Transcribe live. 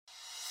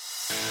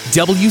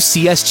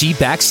WCSG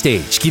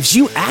Backstage gives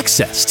you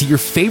access to your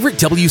favorite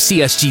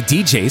WCSG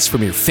DJs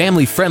from your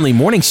family-friendly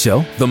morning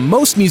show, the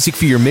most music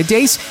for your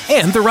middays,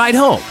 and the ride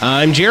home.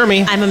 I'm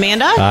Jeremy. I'm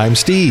Amanda. I'm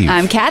Steve.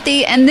 I'm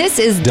Kathy, and this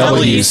is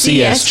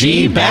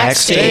WCSG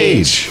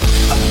Backstage.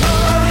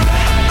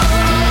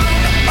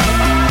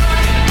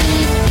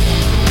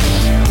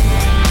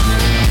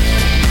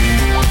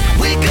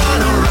 We're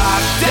gonna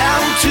rock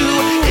down to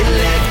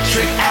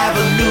Electric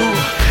Avenue,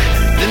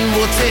 then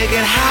we'll take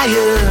it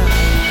higher.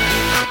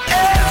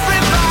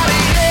 Everybody,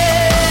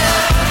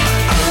 yeah.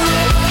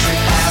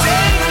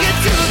 Take it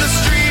to the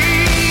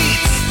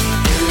streets.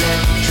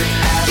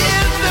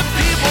 Give the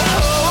people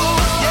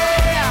hope,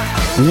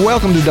 yeah.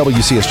 Welcome to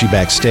WCSG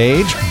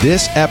Backstage.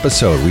 This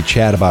episode, we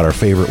chat about our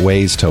favorite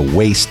ways to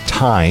waste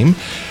time.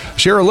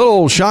 Share a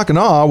little shock and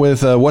awe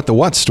with What the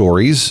What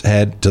stories.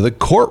 Head to the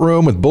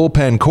courtroom with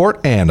Bullpen Court,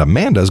 and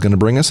Amanda's going to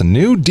bring us a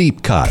new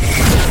deep cut.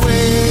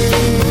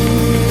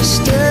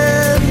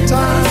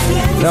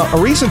 Now,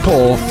 a recent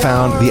poll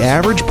found the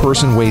average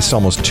person wastes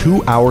almost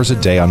 2 hours a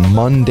day on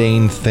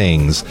mundane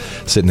things.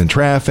 Sitting in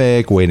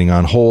traffic, waiting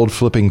on hold,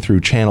 flipping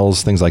through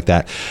channels, things like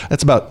that.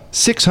 That's about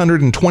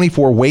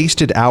 624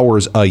 wasted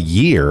hours a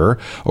year,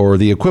 or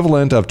the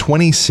equivalent of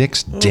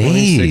 26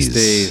 days. 26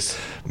 days.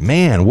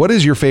 Man, what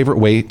is your favorite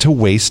way to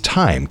waste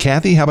time?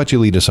 Kathy, how about you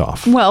lead us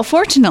off? Well,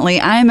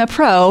 fortunately, I'm a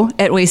pro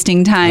at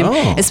wasting time,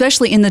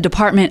 especially in the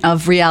department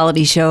of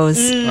reality shows.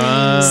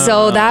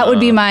 So that would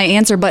be my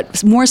answer.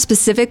 But more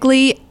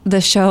specifically, the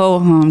show,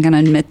 I'm going to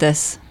admit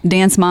this,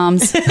 Dance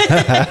Moms.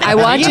 I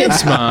watch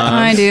Dance it. Moms.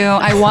 I do.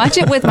 I watch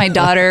it with my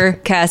daughter,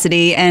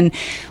 Cassidy, and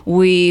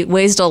we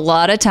waste a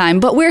lot of time.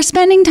 But we're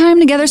spending time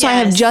together, so I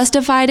have Yes.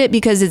 justified it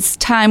because it's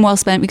time well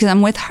spent because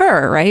I'm with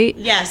her, right?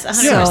 Yes,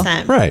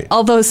 100%. Right.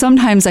 Although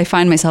sometimes I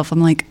find myself, I'm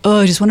like,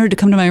 I just want her to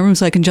come to my room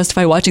so I can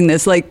justify watching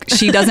this. Like,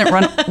 she doesn't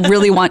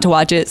really want to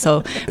watch it.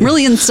 So I'm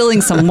really instilling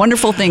some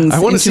wonderful things I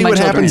want to into see my what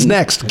children. happens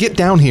next. Get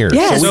down here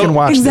Yes, so we can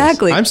watch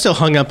exactly. I'm still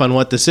hung up on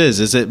what this is.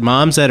 Is it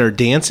moms that are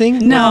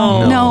dancing?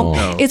 No.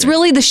 Oh, It's okay.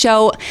 really the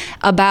show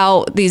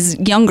about these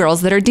young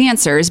girls that are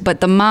dancers, but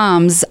the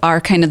moms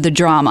are kind of the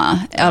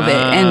drama of it.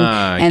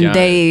 And got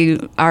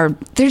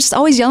they're just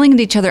always yelling at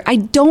each other. I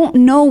don't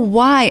know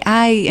why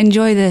I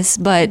enjoy this,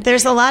 but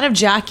There's a lot of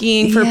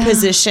jockeying for Yeah.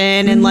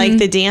 position, and like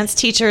the dance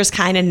teacher is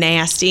kind of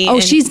nasty. oh,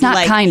 and, she's not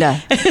like,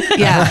 kinda.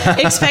 Yeah.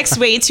 expects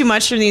way too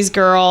much from these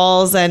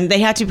girls, and they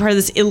have to be part of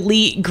this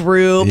elite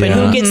group, and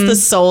Yeah. who gets the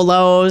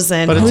solos,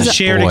 and But it's Who's a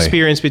shared boy.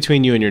 experience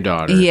between you and your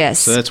daughter. Yes.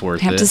 So that's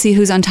worth Have it. to see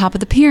who's on top of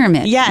the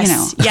pyramid. yes, You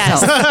know. yes.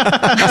 So-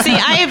 See,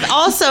 I have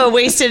also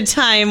wasted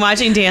time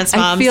watching Dance I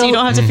Moms. feel- so you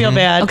don't have to feel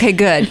bad. Okay,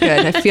 good.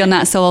 I feel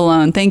not so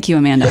alone. Thank you,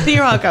 Amanda.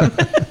 You're welcome.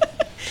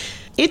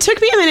 It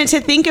took me a minute to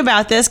think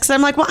about this because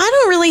I'm like, well, I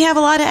don't really have a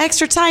lot of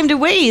extra time to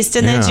waste.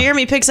 And then Yeah.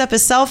 Jeremy picks up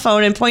his cell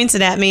phone and points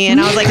it at me. And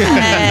I was like,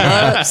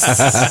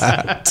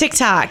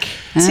 TikTok.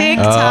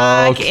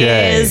 TikTok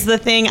Okay. is the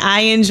thing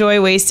I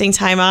enjoy wasting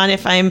time on.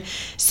 If I'm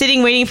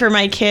sitting waiting for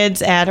my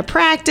kids at a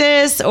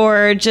practice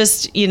or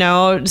just,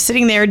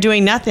 sitting there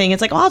doing nothing,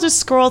 it's like, I'll just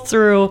scroll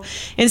through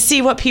and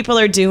see what people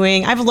are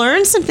doing. I've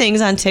learned some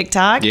things on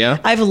TikTok. Yeah.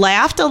 I've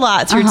laughed a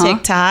lot through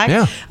TikTok.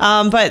 Yeah.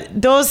 But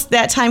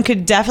that time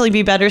could definitely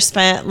be better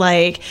spent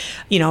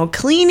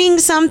cleaning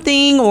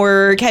something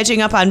or catching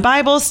up on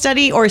Bible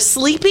study or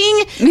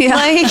sleeping. Yeah.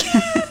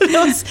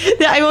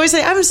 I always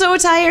say, I'm so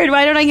tired.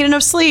 Why don't I get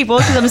enough sleep? Well,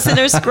 because I'm sitting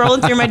there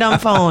scrolling through my dumb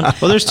phone.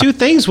 Well, there's two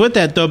things with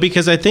that, though,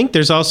 because I think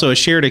there's also a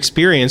shared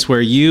experience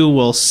where you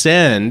will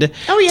send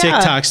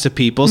TikToks to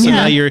people. So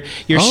now you're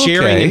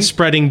sharing Okay. and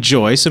spreading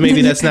joy. So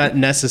maybe that's not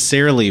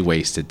necessarily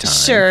wasted time.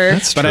 Sure.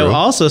 That's But true. I will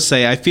also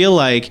say, I feel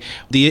like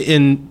the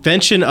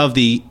invention of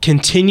the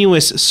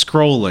continuous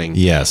scrolling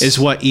Yes. is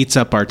what eats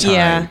up our time.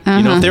 Yeah.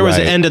 If there was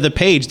Right. an end of the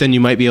page, then you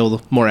might be able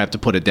to more apt to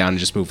put it down and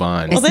just move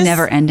on. It's this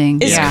never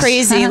ending. It's Yes.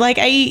 crazy. Like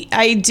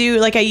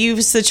I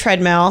use the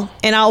treadmill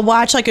and I'll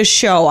watch like a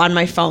show on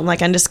my phone,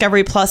 like on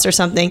Discovery Plus or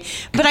something.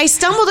 But I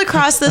stumbled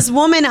across this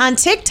woman on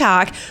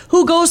TikTok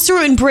who goes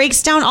through and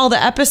breaks down all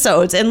the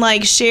episodes and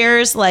like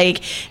shares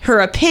like her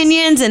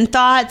opinions and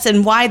thoughts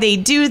and why they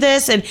do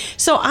this. And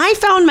so I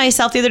found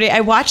myself the other day, I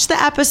watched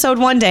the episode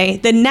one day.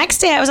 The next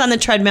day I was on the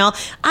treadmill.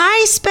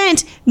 I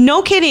spent,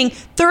 no kidding,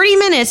 30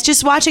 minutes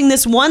just watching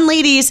this one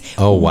lady's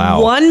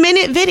 1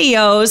 minute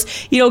videos,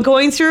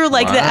 going through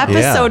like the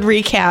episode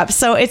recap.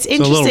 So it's a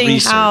little interesting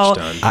research how,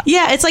 done.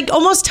 it's like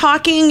almost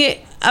talking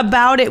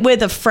about it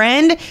with a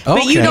friend,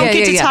 but you Okay. don't Yeah,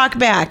 get to yeah. talk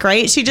back,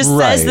 right? She just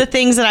Right. says the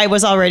things that I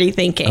was already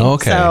thinking.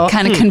 Okay. So,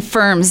 Kind of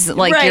confirms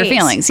like your Right.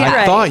 feelings. I Yeah.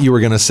 Right. thought you were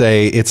going to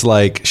say it's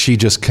like she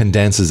just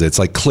condenses it. It's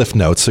like Cliff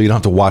Notes, so you don't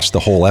have to watch the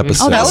whole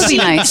episode. Oh, that would be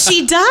nice.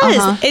 She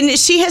does. And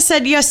she has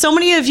said, so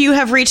many of you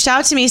have reached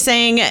out to me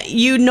saying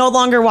you no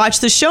longer watch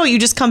the show. You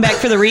just come back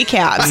for the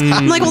recaps.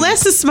 I'm like, well,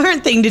 that's the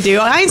smart thing to do.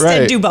 I instead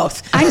Right. do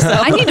both.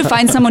 I need to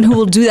find someone who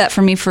will do that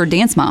for me for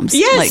Dance Moms.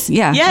 Yes. Like,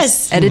 yeah. Yes.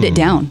 Just edit it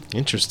down.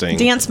 Interesting.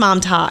 Dance Mom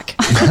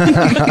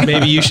TikTok.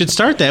 Maybe you should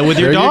start that with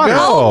your There you daughter. go.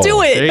 I'll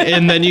do it.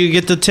 And then you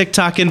get the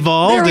TikTok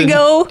involved. There we and-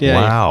 go.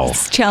 Yeah. Wow.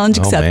 Challenge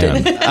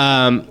accepted.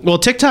 man. Well,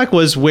 TikTok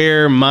was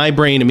where my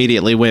brain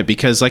immediately went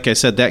because, like I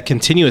said, that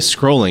continuous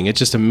scrolling, it's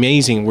just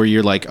amazing where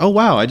you're like, oh,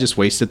 wow, I just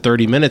wasted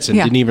 30 minutes and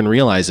Yeah. didn't even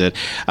realize it.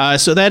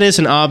 So that is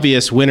an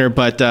obvious winner,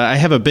 but I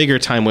have a bigger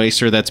time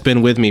waster that's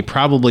been with me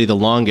probably the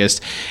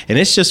longest, and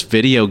it's just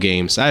video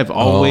games. I've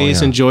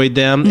always yeah. enjoyed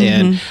them,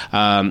 and,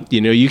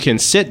 you can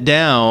sit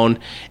down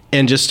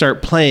and just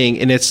start playing,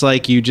 and it's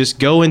like you just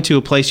go into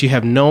a place you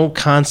have no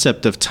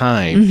concept of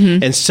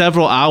time, and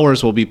several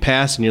hours will be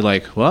passed, and you're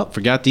like, well,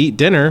 forgot to eat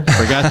dinner,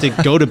 forgot to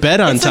go to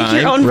bed on It's time.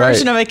 like your own Right.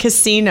 version of a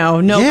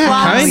casino. No Yeah,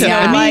 clocks, kinda. no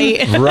I mean,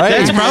 light. Right.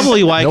 That's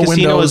probably why No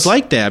casino windows. is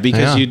like that,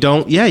 because Yeah. you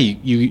don't,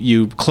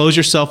 you close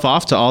yourself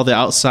off to all the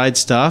outside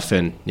stuff,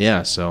 and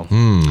so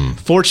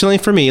fortunately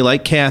for me,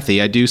 like Kathy,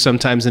 I do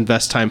sometimes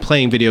invest time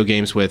playing video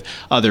games with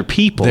other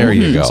people. There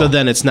you go. So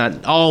then it's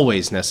not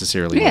always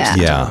necessarily Yeah.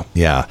 wasted time.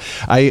 Yeah.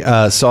 I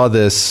saw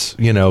this,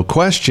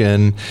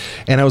 question,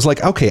 and I was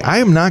like, okay, I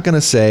am not going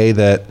to say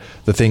that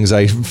the things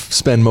I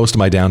spend most of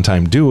my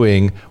downtime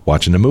doing,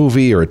 watching a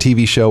movie or a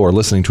TV show or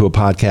listening to a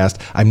podcast,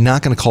 I'm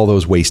not going to call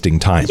those wasting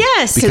time.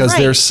 Yes, because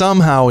right. they're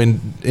somehow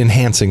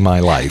enhancing my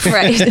life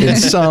Right. in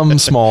some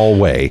small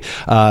way.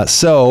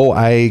 So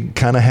I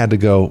kind of had to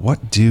go,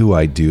 what do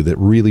I do that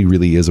really,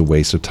 really is a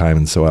waste of time?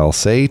 And so I'll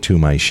say, to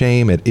my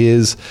shame, it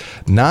is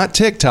not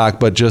TikTok,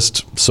 but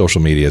just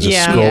social media, just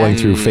Yeah. scrolling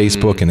through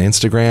Facebook and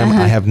Instagram.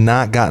 I have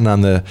not gotten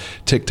on the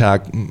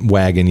TikTok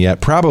wagon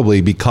yet,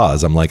 probably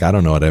because I'm like, I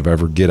don't know if I'd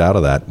ever get out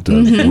of that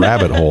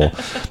rabbit hole.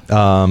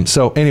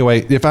 So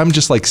anyway, if I'm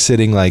just like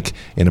sitting like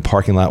in a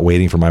parking lot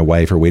waiting for my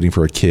wife or waiting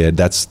for a kid,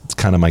 that's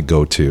kind of my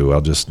go-to.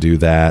 I'll just do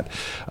that.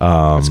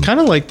 It's kind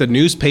of like the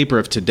newspaper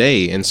of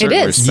today in certain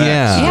is. respects.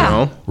 Yeah. You Yeah.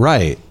 know?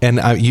 Right. And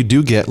you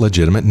do get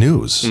legitimate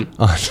news.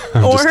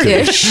 I'm Or just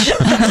kidding. Ish.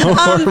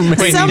 Wait,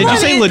 did you Someone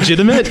say in-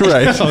 legitimate?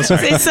 Right. Oh,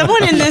 sorry. Say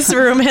someone in this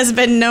room has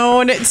been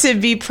known to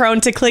be prone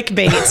to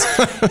clickbait.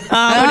 Would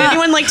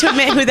anyone like to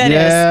admit who that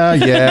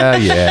is?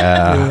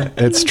 Yeah.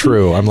 It's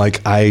true. I'm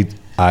like, I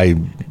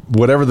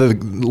whatever the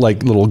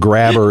like little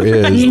grabber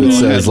is that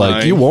says like,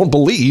 Headline. you won't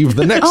believe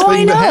the next Oh, I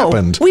thing that know.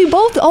 happened. We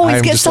both always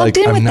I'm get just sucked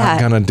like, in with I'm that.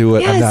 not gonna do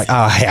it. Yes.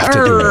 I have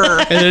to do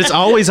it. And it's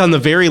always on the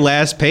very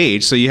last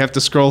page, so you have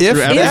to scroll If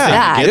through everything.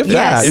 that, to get if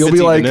that. if You'll it's be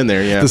even like in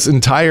there. Yeah. this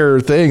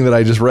entire thing that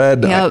I just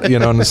read, Yep.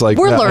 and it's like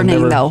We're I've learning,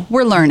 never- though.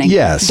 We're learning.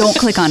 Yes. Don't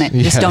click on it.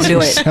 Just Yes. don't do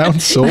You it.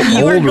 sound so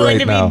You are old going right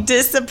to now. be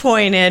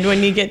disappointed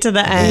when you get to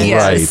the end.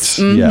 Yes.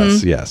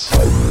 Right. Yes.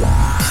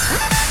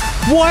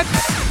 What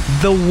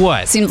the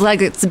what? Seems like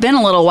it's been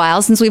a little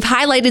while since we've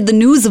highlighted the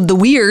news of the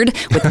weird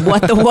with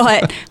What the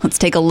What. Let's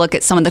take a look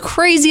at some of the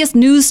craziest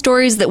news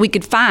stories that we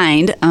could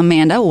find.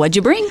 Amanda, what'd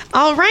you bring?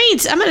 All right,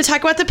 I'm going to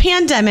talk about the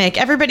pandemic,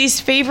 everybody's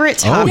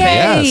favorite Oh topic.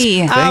 Yay.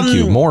 yes. Thank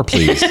you. More,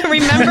 please.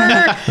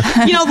 Remember,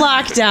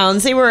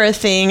 lockdowns, they were a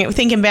thing,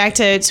 thinking back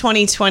to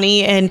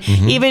 2020 and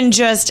even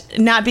just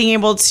not being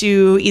able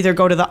to either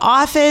go to the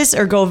office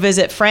or go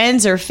visit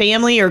friends or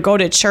family or go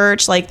to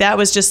church. Like that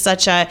was just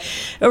it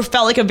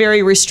felt like a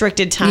very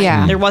restricted time. Yeah.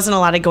 There wasn't a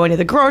lot of going to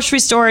the grocery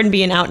store and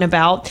being out and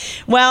about.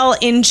 Well,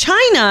 in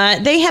China,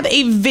 they have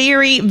a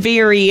very,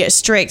 very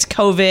strict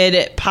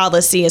COVID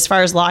policy as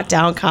far as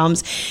lockdown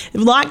comes.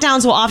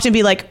 Lockdowns will often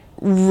be like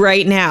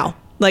right now.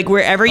 Like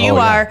wherever you Oh,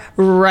 yeah. are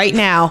right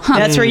now.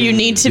 That's where you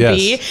need to Yes.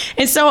 be.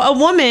 And so a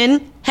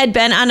woman had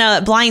been on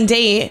a blind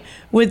date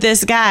with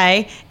this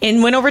guy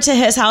and went over to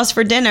his house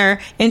for dinner,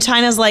 and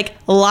China's like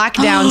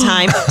lockdown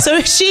time.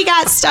 So she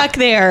got stuck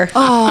there.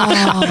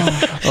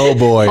 Oh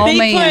boy. Oh, They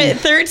man.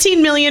 put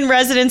 13 million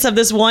residents of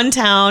this one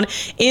town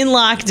in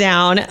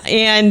lockdown,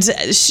 and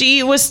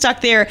she was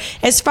stuck there,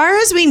 as far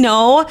as we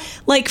know,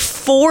 like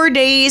 4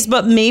 days,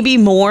 but maybe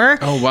more.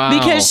 Oh, wow.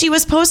 Because she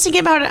was posting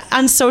about it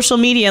on social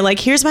media. Like,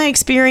 here's my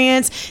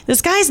experience.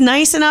 This guy's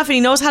nice enough and he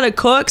knows how to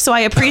cook, so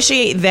I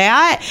appreciate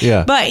that.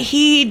 Yeah. But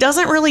he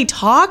doesn't really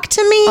talk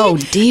to me. Oh,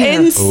 dear.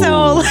 And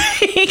so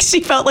like,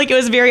 she felt like it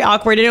was very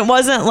awkward, and it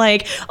wasn't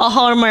like a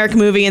Hallmark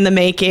movie in the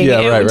making. Yeah,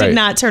 it right. did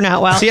not turn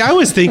out well. See, I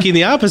was thinking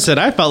the opposite.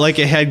 I felt like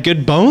it had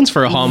good bones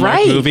for a Hallmark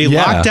Right. movie.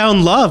 Yeah.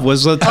 Lockdown Love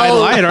was the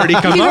title I had already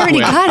come You up already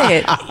with. got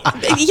it.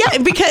 Yeah,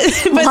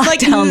 because but like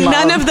Lockdown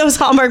none love. of those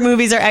Hallmark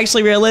movies are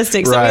actually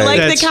realistic. So Right. we like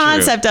That's the true.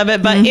 concept of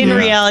it, but in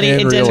reality, In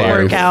it real didn't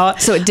work life.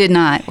 out. So it did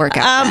not work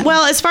out.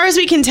 Well, as far as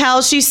we can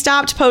tell, she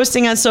stopped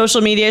posting on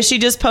social media. She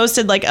just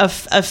posted like a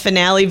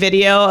finale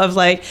video of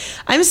like,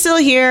 I'm still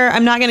here.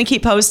 I'm not going to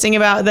keep posting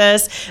about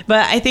this.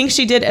 But I think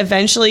she did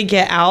eventually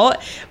get out.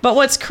 But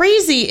what's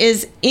crazy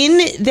is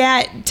in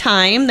that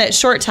time, that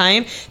short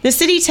time, the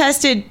city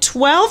tested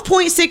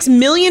 12.6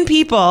 million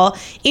people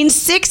in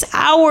 6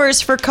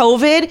 hours for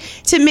COVID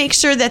to make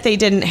sure that they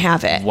didn't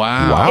have it.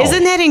 Wow.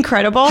 Isn't that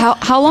incredible?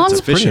 How long?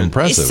 That's Pretty efficient.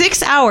 impressive.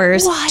 6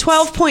 hours, What?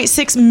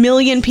 12.6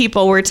 million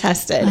people were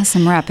tested. That's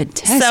some rapid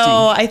testing.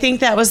 So I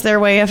think that was their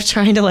way of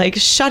trying to like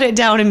shut it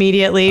down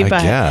immediately. I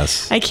But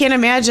guess. I can't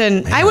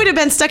imagine. I would have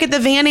been stuck stuck at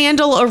the Van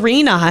Andel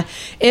Arena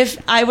if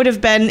I would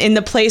have been in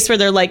the place where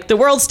they're like, the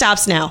world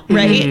stops now,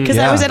 right? Because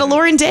I was at a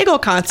Lauren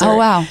Daigle concert. Oh,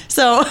 wow.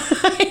 So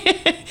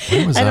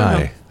Where was I don't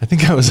know. I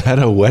think I was at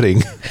a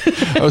wedding.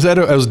 I was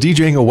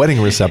DJing a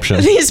wedding reception.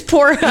 These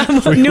poor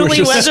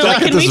newlyweds are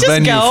like, can we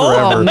just go?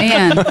 Oh,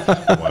 man.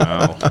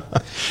 Wow.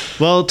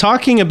 Well,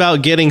 talking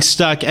about getting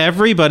stuck,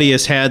 everybody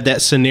has had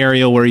that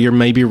scenario where you're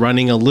maybe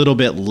running a little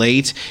bit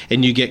late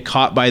and you get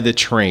caught by the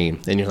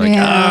train. And you're like,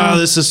 Yeah. oh,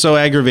 this is so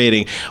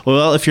aggravating.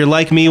 Well, if you're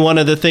like me, one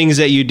of the things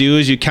that you do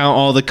is you count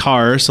all the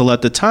cars to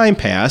let the time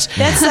pass.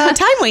 That's a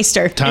time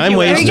waster. Time if you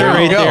will. waster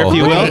right there, if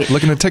you will. Right.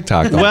 Looking at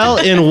TikTok. Though. Well,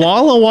 in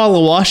Walla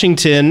Walla,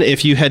 Washington,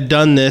 if you had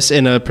done this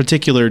in a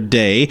particular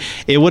day,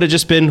 it would have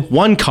just been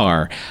one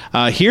car.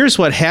 Here's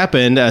what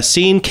happened. A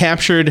scene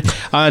captured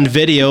on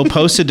video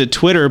posted to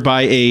Twitter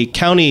by a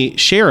county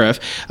sheriff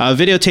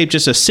videotaped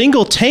just a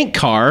single tank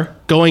car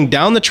going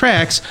down the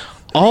tracks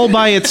all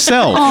by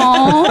itself.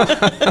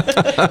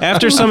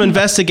 After some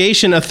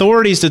investigation,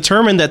 authorities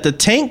determined that the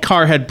tank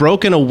car had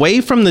broken away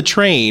from the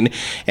train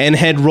and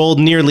had rolled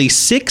nearly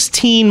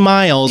 16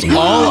 miles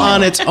all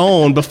on its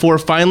own before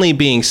finally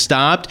being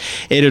stopped.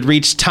 It had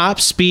reached top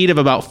speed of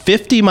about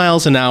 50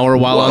 miles an hour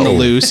while on the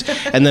loose,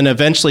 and then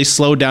eventually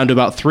slowed down to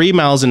about 3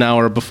 miles an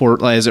hour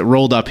before as it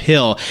rolled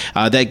uphill.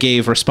 That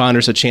gave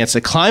responders a chance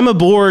to climb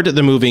aboard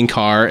the moving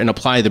car and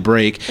apply the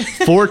brake.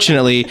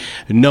 Fortunately,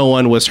 no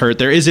one was hurt.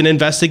 There is an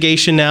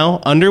investigation now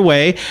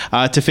underway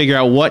to figure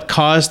out what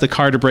caused the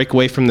car to break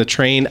away from the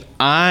train.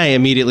 I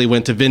immediately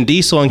went to Vin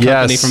Diesel and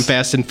company Yes. from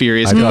Fast and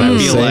Furious. I thought the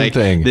feel same like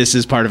thing. this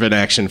is part of an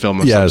action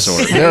film of Yes, some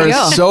sort. there you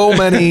are go. so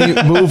many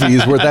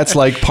movies where that's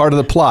like part of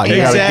the plot. You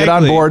got to get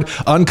on Exactly. board,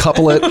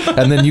 uncouple it,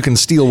 and then you can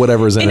steal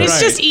whatever's in And it.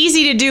 it's just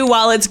easy to do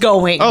while it's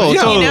going. Oh, you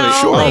totally, know?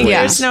 sure. Like, Yeah.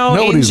 there's no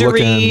Nobody's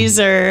injuries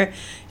or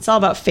it's all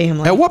about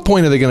family. At what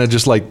point are they going to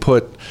just like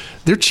put?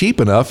 They're cheap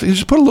enough. You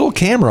just put a little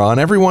camera on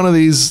every one of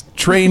these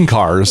train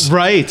cars,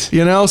 Right.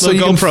 You know, so you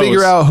Little can GoPros.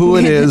 figure out who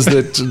it is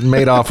that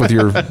made off with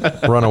your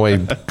runaway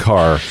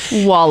car.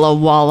 Walla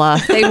Walla.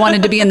 They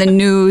wanted to be in the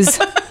news.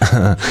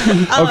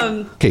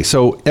 Okay,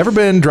 so ever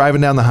been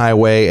driving down the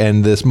highway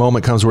and this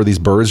moment comes where these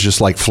birds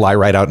just like fly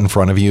right out in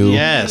front of you?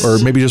 Yes.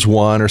 Or maybe just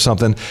one or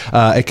something.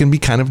 It can be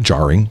kind of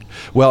jarring.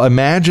 Well,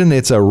 imagine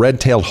it's a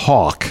red-tailed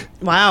hawk.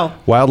 Wow.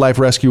 Wildlife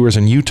rescuers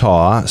in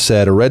Utah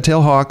said a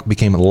red-tailed hawk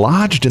became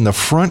lodged in the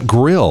front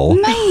grille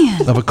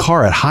of a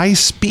car at high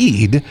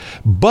speed,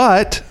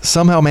 but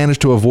somehow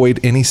managed to avoid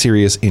any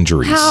serious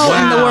injuries. How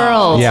in the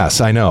world? Yes,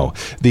 I know.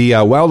 The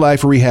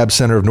Wildlife Rehab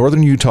Center of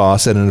Northern Utah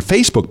said in a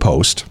Facebook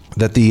post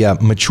that the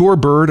mature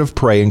bird of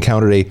prey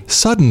encountered a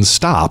sudden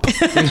stop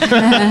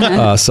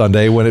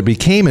Sunday when it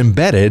became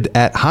embedded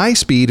at high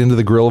speed into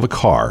the grille of a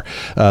car.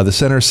 The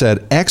center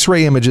said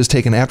X-ray images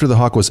taken after the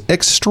hawk was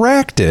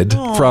extracted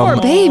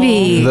from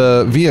baby.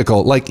 the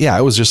vehicle. Like, yeah,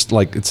 it was just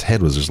like its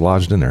head was just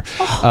lodged in there.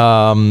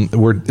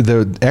 Where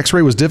the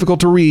X-ray was difficult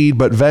to read,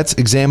 but vets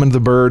examined the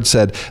bird,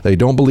 said they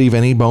don't believe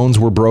any bones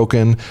were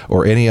broken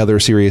or any other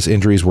serious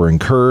injuries were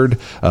incurred.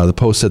 The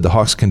post said the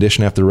hawk's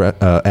condition after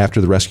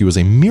the rescue was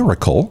a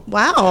miracle.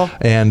 Wow.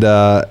 And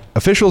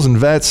officials and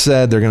vets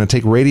said they're going to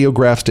take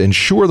radiographs to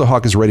ensure the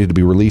hawk is ready to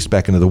be released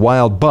back into the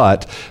wild.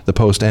 But the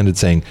post ended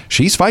saying,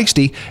 she's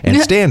feisty and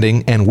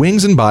standing and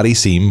wings and body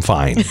seem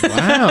fine.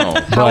 Wow.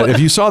 But if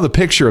you saw the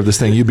picture of this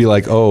thing, you'd be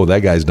like, oh, that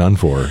guy's done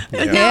for.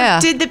 Now, Yeah.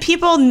 did the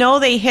people know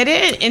they hit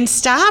it and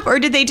stop, or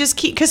did they just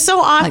keep? Because so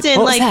often,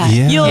 what was that?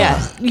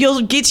 Yeah.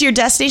 you'll get to your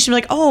destination,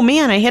 like, oh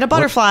man, I hit a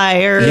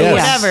butterfly or Yes.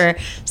 whatever.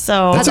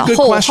 So That's a a good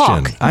whole question.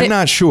 hawk. I'm They-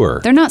 not sure.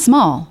 They're not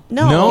small.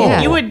 no, No.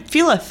 you would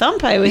feel a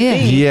thump, I would Yeah.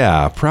 think.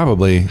 Yeah,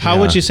 probably. How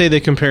would you say they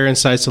compare in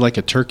size to like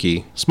a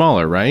turkey?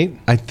 Smaller, right?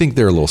 I think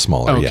they're a little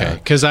smaller, Okay, yeah.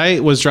 because I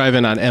was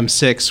driving on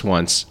M6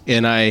 once,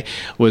 and I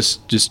was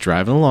just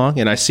driving along,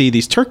 and I see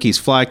these turkeys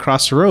fly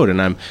across the road,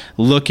 and I'm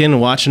looking,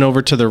 watching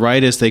over to the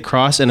right as they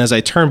cross, and as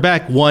I turn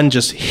back, one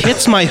just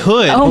hits my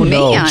hood. Oh,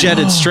 no. man.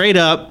 Jetted straight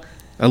up.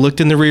 I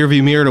looked in the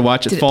rearview mirror to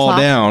watch it Did it fall flop?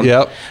 down.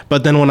 Yep.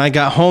 But then when I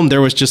got home,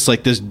 there was just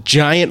like this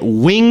giant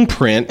wing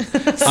print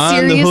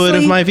on the hood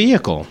of Seriously? my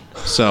vehicle.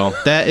 So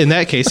that in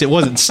that case, it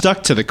wasn't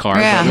stuck to the car.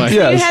 Yeah. But like,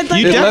 Yes. You had,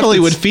 like, you It definitely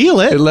would feel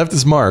it. It left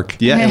its mark.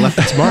 Yeah, it left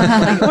its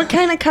mark. What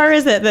kind of car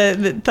is it?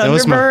 The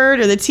was my- Thunderbird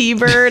or the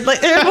T-Bird?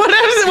 Like,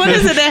 what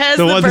is it that has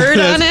the one bird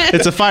that- on it?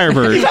 It's a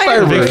Firebird.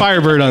 Firebird. A big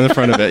Firebird on the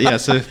front of it.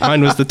 Yes,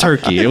 mine was the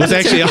turkey. It was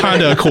actually a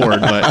Honda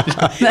Accord, but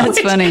That's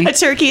funny. A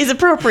turkey is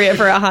appropriate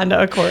for a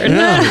Honda Accord.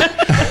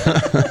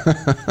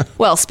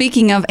 Well,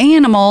 speaking of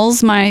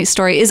animals, my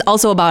story is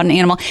also about an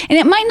animal. And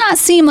it might not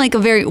seem like a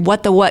very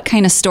what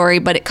kind of story,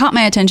 but it caught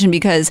my attention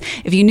because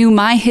if you knew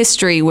my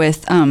history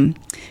with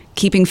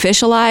keeping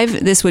fish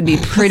alive, this would be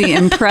pretty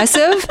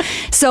impressive.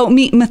 So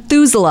meet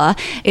Methuselah.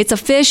 It's a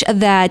fish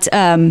that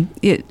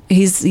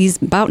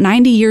he's about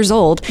 90 years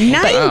old.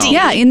 90?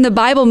 Yeah, in the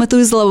Bible,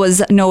 Methuselah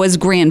was Noah's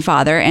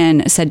grandfather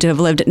and said to have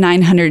lived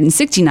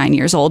 969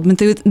 years old.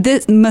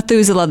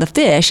 Methuselah the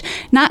fish,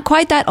 not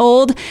quite that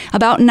old,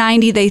 about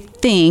 90 they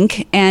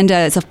think, and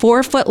it's a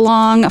 4-foot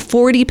long,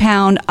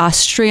 40-pound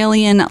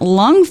Australian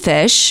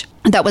lungfish.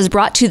 that was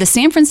brought to the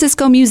San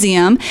Francisco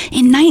Museum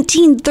in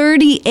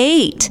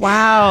 1938.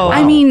 Wow.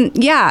 I mean,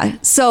 yeah.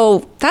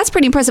 So that's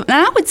pretty impressive. And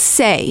I would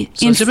say...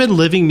 So it's been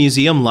living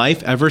museum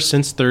life ever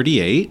since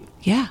 38?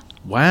 Yeah.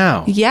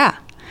 Wow. Yeah.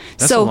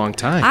 That's a long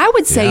time. I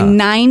would say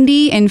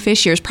 90 in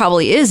fish years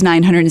probably is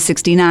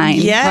 969,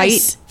 Yes.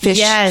 right?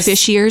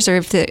 Fish years, or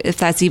if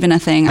that's even a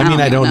thing. I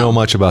mean, I don't know know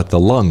much about the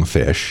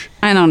lungfish.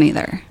 I don't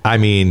either. I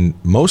mean,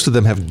 most of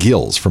them have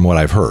gills, from what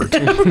I've heard.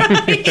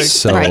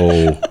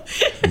 So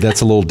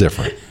that's a little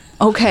different.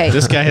 Okay.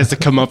 This guy has to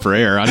come up for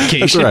air on occasion.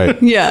 That's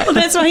right. Yeah. Well,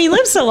 that's why he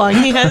lives so long.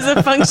 He has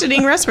a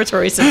functioning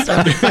respiratory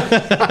system.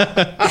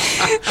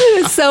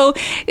 So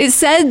it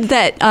said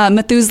that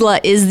Methuselah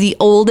is the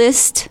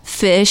oldest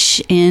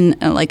fish in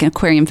like an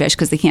aquarium fish,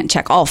 because they can't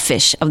check all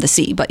fish of the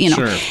sea, but you know.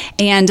 Sure.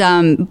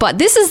 And but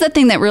this is the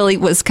thing that really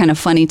was kind of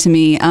funny to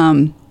me.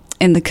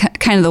 And the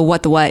kind of the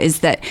what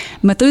is that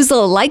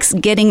Methuselah likes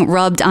getting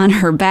rubbed on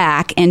her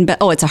back and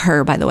it's a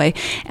her, by the way,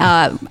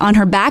 on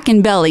her back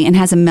and belly, and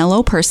has a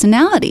mellow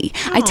personality.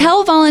 I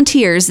tell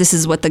volunteers, this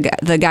is what the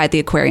guy at the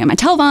aquarium, I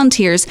tell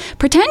volunteers,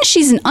 pretend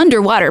she's an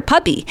underwater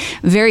puppy,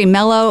 very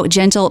mellow,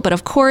 gentle, but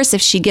of course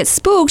if she gets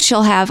spooked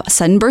she'll have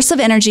sudden bursts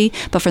of energy,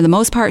 but for the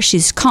most part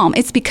she's calm.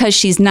 It's because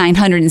she's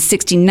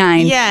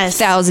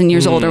 969,000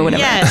 years old or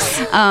whatever.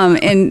 Yes.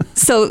 And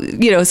so,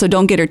 so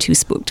don't get her too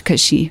spooked, because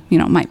she,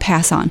 might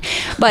pass on.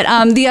 But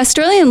the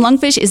Australian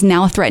lungfish is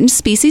now a threatened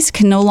species,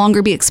 can no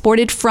longer be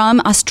exported from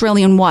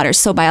Australian waters.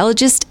 So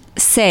biologists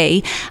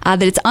say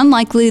that it's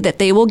unlikely that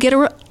they will get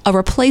a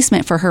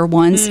replacement for her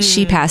once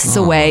she passes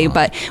away,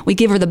 but we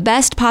give her the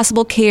best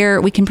possible care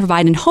we can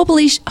provide, and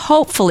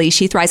hopefully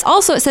she thrives.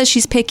 Also, it says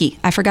she's picky.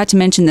 I forgot to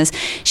mention this.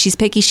 She's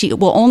picky. She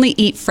will only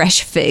eat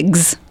fresh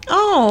figs.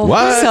 Oh,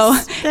 what? So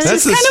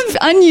that's kind of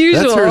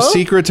unusual. That's her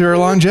secret to her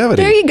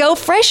longevity. There you go,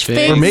 fresh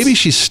figs. Or maybe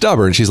she's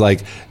stubborn. She's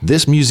like,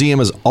 this museum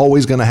is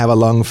always going to have a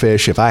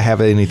lungfish if I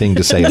have anything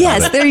to say about it.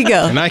 Yes, there you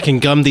go. And I can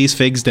gum these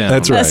figs down.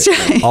 That's right. That's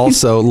right.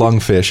 Also,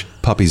 lungfish,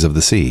 puppies of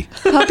the sea.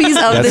 Puppies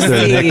of That's the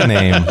their sea.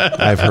 nickname,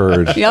 I've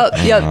heard. Yep.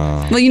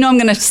 Well, I'm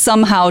going to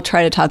somehow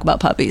try to talk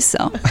about puppies,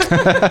 so.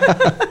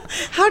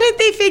 How did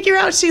they figure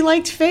out she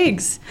liked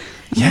figs?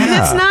 Yeah.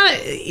 That's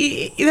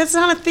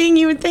not a thing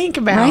you would think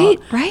about.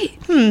 Right.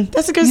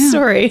 That's a good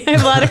story. I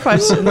have a lot of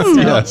questions still.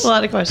 Yes. A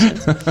lot of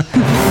questions.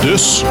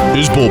 This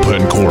is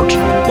Bullpen Court.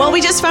 Well,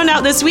 we just found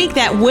out this week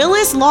that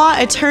Willis Law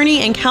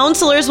Attorney and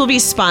Counselors will be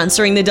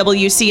sponsoring the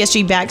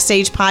WCSG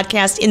Backstage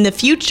podcast in the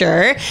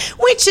future,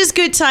 which is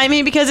good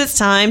timing because it's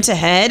time to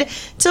head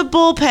to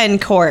Bullpen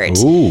Court.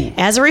 Ooh.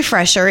 As a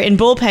refresher, in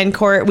Bullpen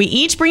Court, we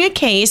each bring a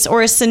case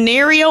or a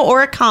scenario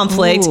or a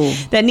conflict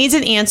that needs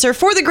an answer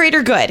for the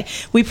greater good.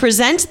 We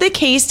present the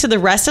case to the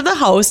rest of the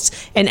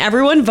hosts, and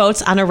everyone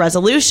votes on a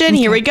resolution.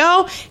 Here we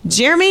go.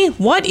 Jeremy,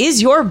 what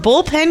is your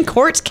Bullpen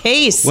Court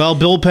case? Well,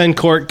 Bullpen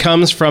Court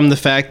comes from the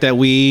fact that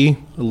we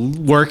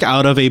work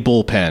out of a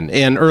bullpen.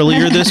 And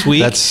earlier this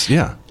week,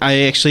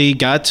 I actually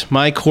got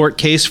my court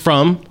case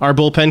from our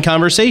bullpen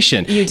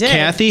conversation. You did.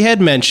 Kathy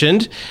had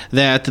mentioned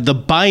that the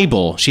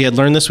Bible, she had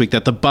learned this week,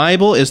 that the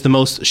Bible is the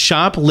most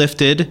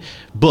shoplifted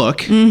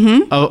book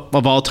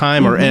of all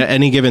time or at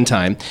any given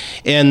time.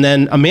 And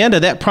then,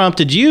 Amanda, that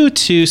prompted you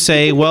to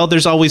say, well,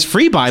 there's always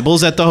free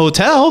Bibles at the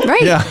hotel.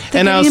 Right. Yeah.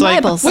 And I was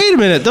like, wait a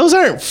minute, those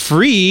aren't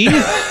free.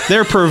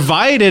 They're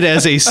provided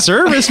as a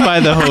service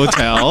by the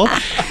hotel.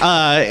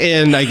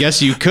 And I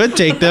guess you could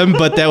take them,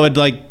 but that would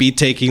be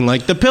taking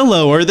the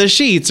pillow or the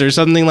sheets or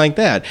something like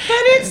that. But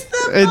it's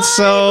the Bible. And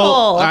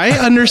so I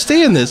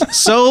understand this.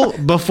 So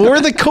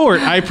before the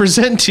court, I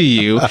present to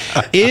you,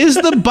 is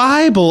the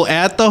Bible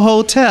at the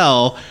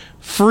hotel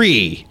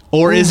free?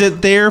 Or is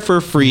it there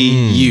for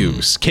free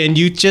use? Can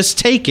you just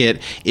take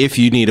it if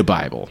you need a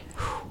Bible?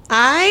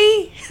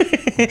 I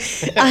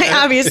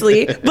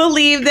obviously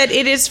believe that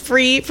it is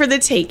free for the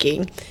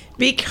taking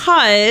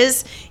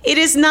because it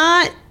is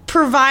not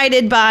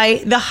provided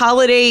by the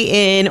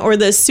Holiday Inn or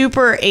the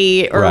Super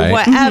 8 or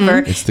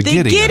whatever. It's the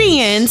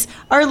Gideons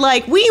are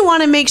like, we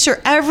want to make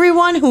sure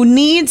everyone who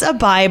needs a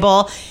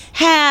Bible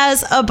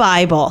has a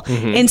Bible.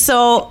 And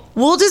so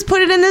we'll just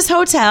put it in this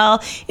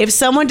hotel. If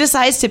someone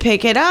decides to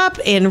pick it up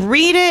and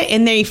read it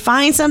and they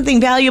find something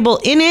valuable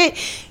in it,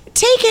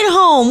 take it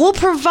home. We'll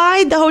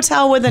provide the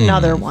hotel with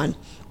another one.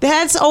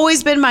 That's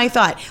always been my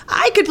thought.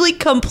 I could be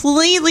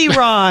completely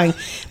wrong,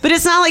 but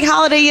it's not like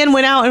Holiday Inn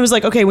went out and was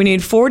like, okay, we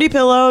need 40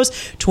 pillows,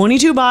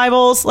 22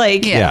 Bibles.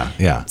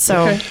 Yeah.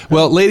 So,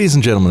 well, ladies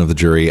and gentlemen of the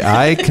jury,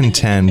 I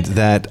contend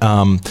that,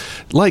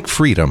 like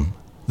freedom,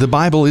 the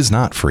Bible is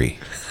not free.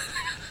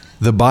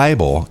 The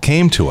Bible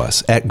came to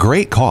us at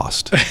great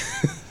cost.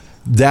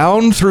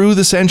 Down through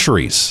the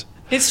centuries,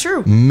 it's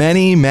true.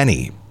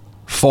 many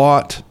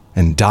fought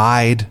and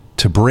died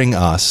to bring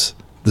us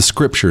the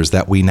scriptures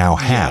that we now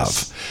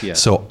have.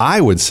 Yes. So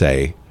I would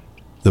say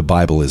the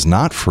Bible is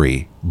not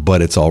free.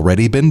 but it's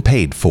already been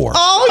paid for.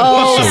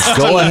 Oh, So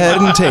go ahead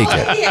and take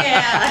it.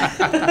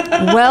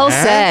 yeah. Well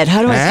said.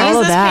 How do I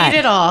follow Jesus that? paid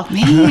it all.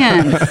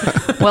 Man.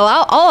 Well,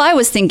 all I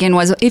was thinking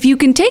was if you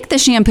can take the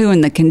shampoo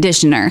and the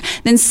conditioner,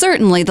 then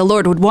certainly the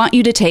Lord would want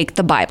you to take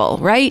the Bible,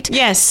 right?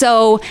 Yes.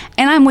 So,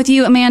 and I'm with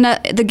you, Amanda.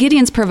 The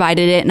Gideons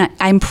provided it, and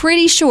I'm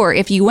pretty sure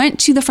if you went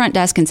to the front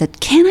desk and said,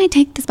 "Can I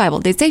take this Bible?"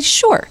 they'd say,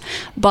 "Sure."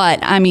 But,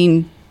 I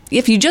mean,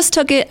 if you just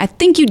took it, I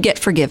think you'd get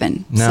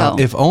forgiven. Now,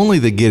 so if only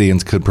the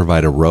Gideons could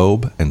provide a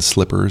robe and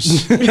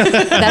slippers.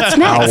 that's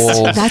next.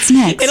 Owls. That's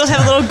next. It'll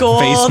have a little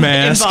gold Face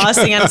mask.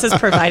 embossing on it. Says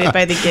provided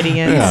by the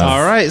Gideons.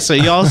 All right, so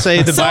y'all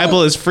say the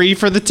Bible is free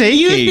for the taking.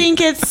 You think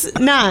it's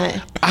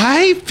not?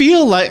 I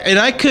feel like, and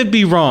I could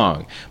be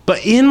wrong,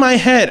 but in my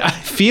head, I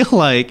feel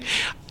like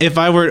if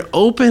I were to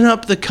open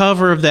up the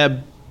cover of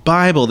that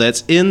Bible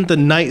that's in the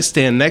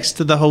nightstand next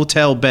to the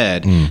hotel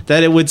bed,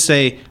 that it would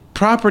say,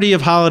 "Property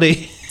of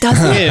Holiday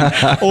Inn,"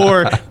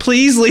 or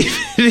 "Please leave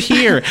it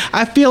here."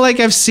 I feel like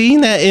I've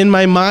seen that in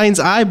my mind's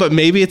eye, but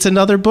maybe it's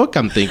another book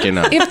I'm thinking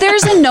of. If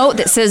there's a note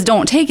that says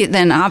 "Don't take it,"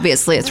 then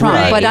obviously it's wrong.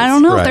 Right. But I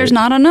don't know Right. if there's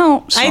not a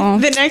note. So.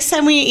 The next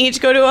time we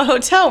each go to a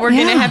hotel, we're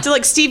Yeah. gonna have to,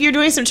 like, Steve, you're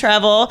doing some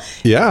travel.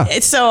 Yeah.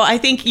 So I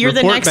think you're the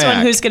Report next back.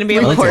 one who's gonna be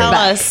able Report to tell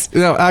back. us.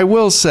 Now, I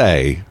will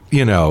say,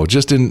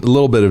 just in a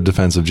little bit of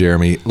defense of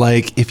Jeremy,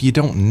 like, if you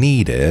don't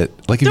need it,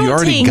 like, if Don't you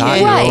already take got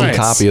it. your own Right.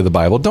 copy of the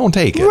Bible, don't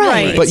take it.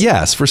 Right. But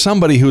yes, for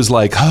somebody who's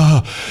like,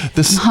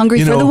 this, I'm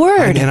hungry for the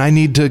word. and I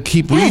need to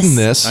keep Yes. reading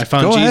this. I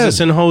found go Jesus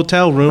ahead. in a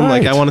hotel room.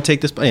 Like, Right. I want to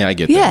take this. Yeah, I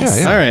get that. Yes.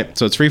 Yeah, yeah. All right,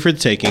 so it's free for the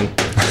taking.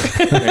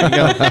 There you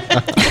go.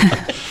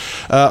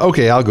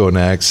 Okay, I'll go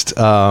next.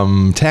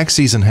 Tax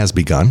season has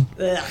begun.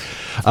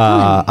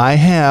 I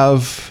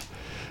have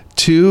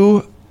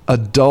 2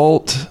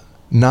 adult,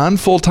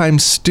 non-full-time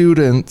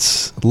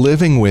students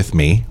living with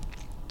me.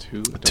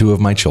 2 of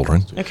my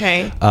children.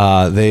 Okay.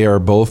 They are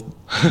both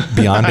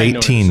beyond I know where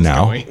this 18 is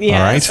now. going.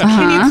 Yes. All right.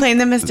 Can you claim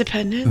them as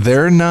dependents?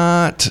 They're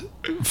not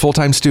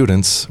full-time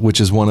students,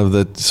 which is one of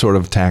the sort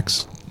of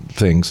tax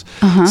things.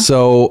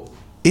 So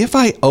if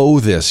I owe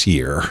this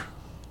year,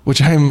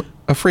 which I'm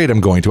afraid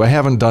I'm going to, I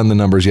haven't done the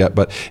numbers yet,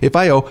 but if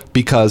I owe,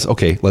 because,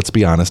 okay, let's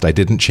be honest, I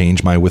didn't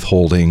change my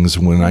withholdings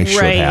when I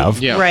should Right.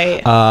 have. Yeah.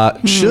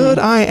 Right. Should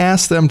I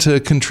ask them to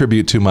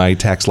contribute to my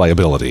tax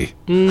liability?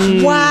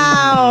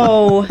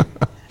 Wow.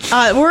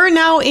 We're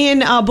now in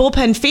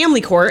bullpen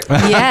family court.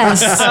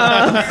 Yes.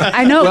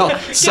 I know. Well,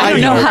 I side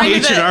don't know note. how.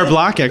 H&R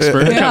Block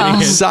expert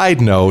coming in.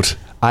 Side note,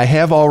 I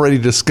have already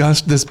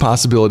discussed this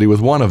possibility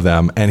with one of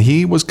them, and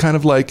he was kind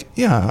of like,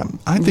 yeah,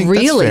 I think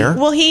Really? that's fair.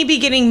 Will he be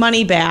getting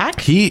money back?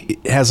 He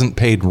hasn't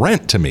paid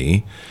rent to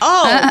me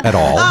Oh. at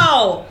all.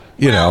 Oh.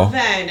 You well, know,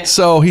 then.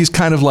 so he's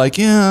kind of like,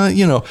 yeah,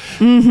 he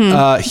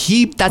That's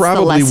the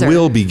probably lesser.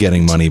 will be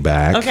getting money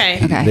back. Okay.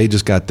 Okay. They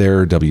just got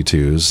their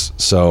W-2s.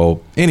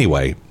 So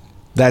anyway,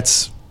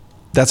 that's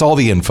all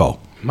the info.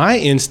 My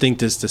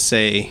instinct is to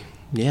say,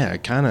 yeah,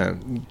 kind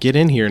of get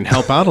in here and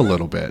help out a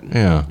little bit.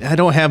 Yeah. I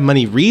don't have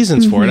many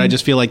reasons for it. I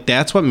just feel like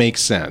that's what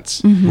makes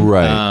sense.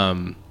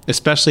 Right.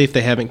 Especially if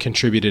they haven't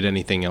contributed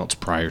anything else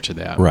prior to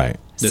that. Right.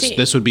 See-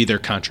 This would be their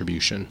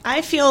contribution.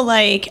 I feel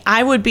like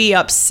I would be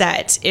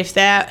upset if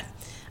that.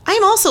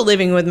 I'm also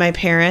living with my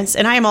parents,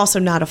 and I am also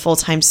not a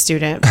full-time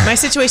student. My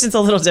situation's a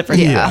little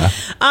different. Yeah.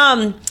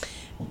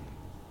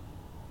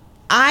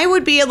 I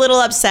would be a little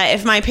upset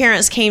if my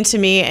parents came to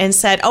me and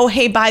said, "Oh,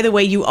 hey, by the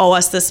way, you owe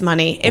us this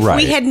money." If Right.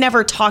 we had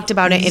never talked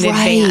about it in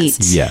Right.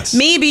 advance. Yes.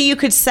 Maybe you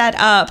could set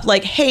up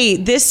like, "Hey,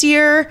 this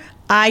year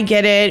I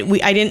get it.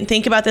 I didn't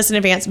think about this in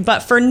advance,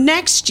 but for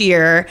next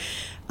year,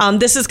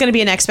 this is going to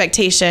be an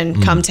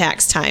expectation come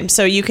tax time.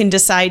 So you can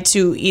decide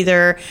to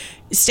either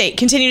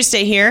continue to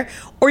stay here,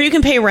 or you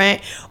can pay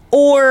rent,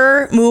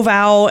 or move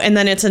out, and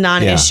then it's a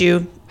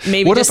non-issue.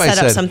 Maybe What just if I set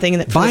up said, something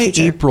that for by the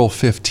future. April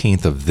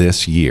 15th of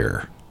this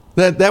year?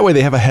 That way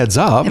they have a heads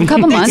up. A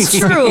couple months.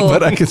 True.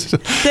 But I could,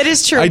 That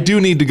is true. I do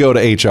need to go to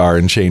HR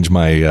and change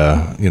my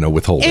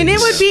withholdings. And it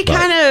would be but-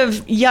 kind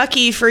of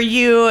yucky for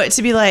you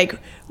to be like,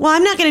 well,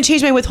 I'm not going to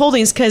change my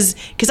withholdings because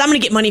I'm going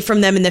to get money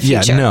from them in the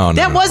Yeah, future. no,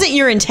 that no. wasn't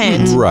your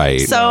intent.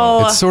 right.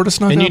 So it's sort of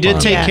snuck And you up did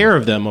on take me. Yeah. care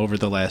of them over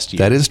the last year.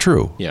 That is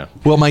true. Yeah.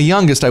 Well, my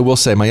youngest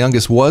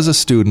was a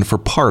student for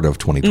part of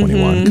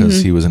 2021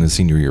 because he was in his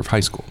senior year of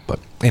high school. But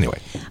anyway,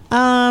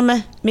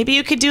 maybe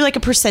you could do like a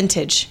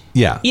percentage.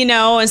 Yeah.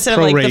 Instead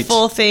of like the Prorate.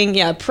 full thing.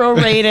 Yeah,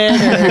 prorated.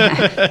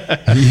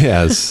 Or,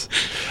 yes,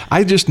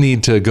 I just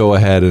need to go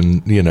ahead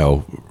and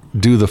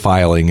do the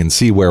filing and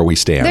see where we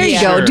stand. There you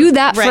Yeah. go. Do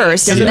that Right.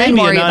 first, and Because it then may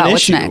be a worry about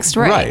what's non-issue. next.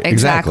 Right. Right,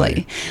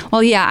 exactly.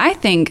 Well, yeah, I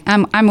think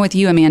I'm with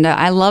you, Amanda.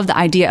 I love the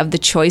idea of the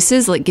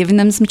choices, like giving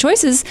them some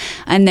choices,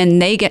 and then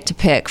they get to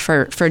pick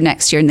for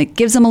next year, and it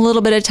gives them a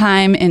little bit of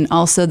time, and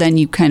also then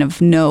you kind of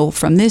know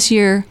from this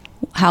year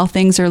how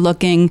things are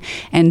looking,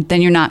 and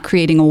then you're not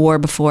creating a war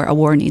before a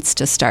war needs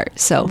to start.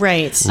 So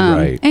right.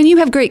 Right. And you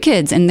have great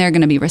kids, and they're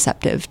going to be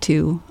receptive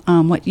to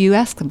what you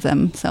ask of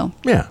them. So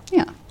Yeah.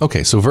 yeah.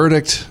 Okay, so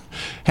verdict.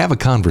 have a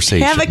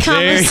conversation. Have a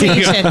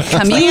conversation. Plan for the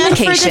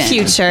Communication.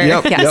 future.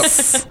 Yep.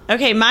 Yes.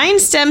 Okay, mine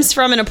stems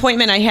from an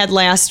appointment I had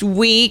last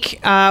week.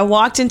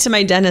 Walked into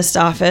my dentist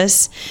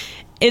office.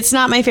 It's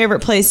not my favorite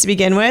place to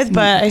begin with,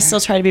 but I still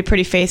try to be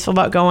pretty faithful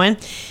about going.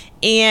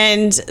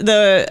 And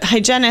the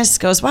hygienist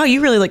goes, "Wow,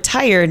 you really look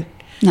tired."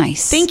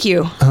 Nice. Thank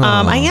you.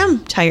 I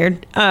am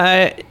tired.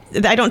 I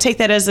don't take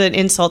that as an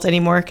insult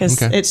anymore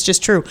because it's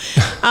just true.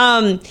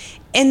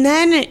 And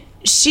then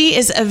she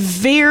is a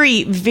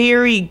very,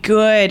 very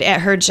good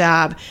at her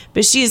job,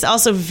 but she is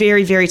also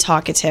very, very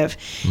talkative.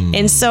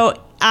 And so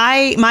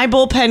my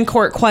bullpen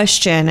court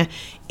question: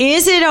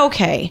 is it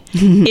okay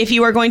if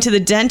you are going to the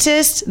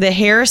dentist, the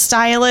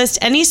hairstylist,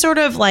 any sort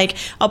of like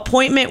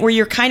appointment where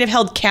you're kind of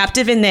held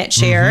captive in that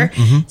chair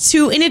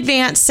to in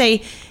advance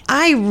say,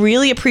 "I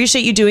really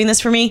appreciate you doing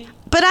this for me,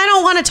 but I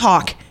don't want to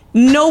talk.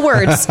 No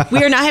words.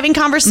 We are not having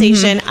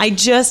conversation. I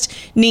just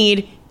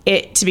need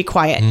it to be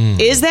quiet."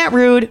 Is that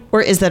rude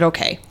or is that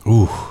okay?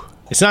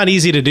 It's not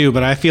easy to do,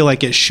 but I feel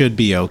like it should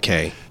be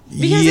okay.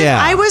 Because if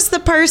I was the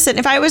person,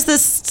 if I was the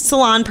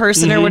salon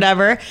person or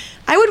whatever,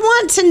 I would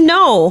want to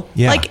know.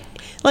 Yeah.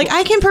 Like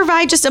I can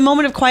provide just a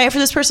moment of quiet for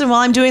this person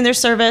while I'm doing their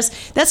service.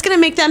 That's going to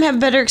make them have a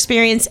better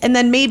experience, and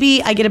then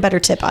maybe I get a better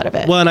tip out of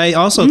it. Well, and I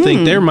also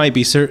think there might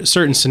be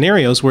certain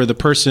scenarios where the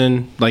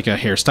person, like a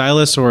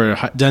hairstylist or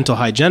a dental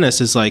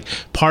hygienist, is like,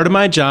 part of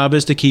my job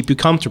is to keep you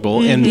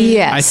comfortable. And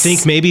Yes. I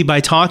think maybe by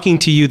talking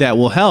to you that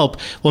will help.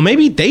 Well,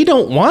 maybe they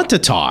don't want to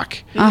talk.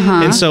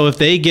 And so if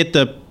they get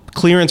the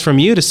clearance from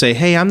you to say,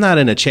 "Hey, I'm not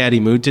in a chatty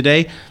mood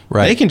today,"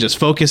 Right. they can just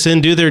focus in,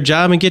 do their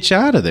job, and get you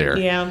out of there.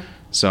 Yeah.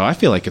 So I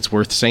feel like it's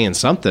worth saying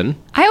something.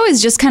 I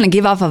always just kind of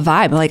give off a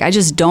vibe. Like I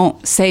just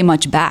don't say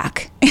much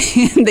back.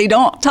 They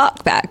don't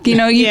talk back. You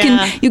know, you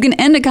can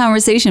end a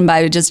conversation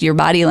by just your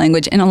body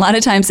language. And a lot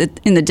of times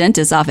in the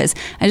dentist's office,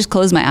 I just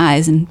close my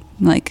eyes and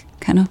like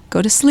kind of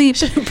go to sleep.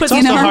 It's It's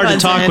also hard to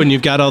talk when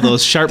you've got all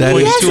those sharp That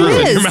pointy is tools true.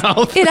 in your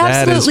mouth. It That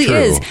is absolutely true.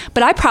 is.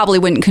 But I probably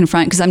wouldn't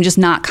confront because I'm just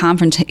not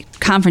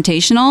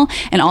confrontational.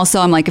 And also,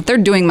 I'm like, if they're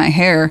doing my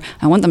hair,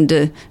 I want them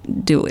to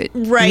do it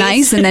Right.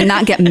 nice and then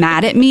not get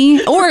mad at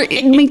me or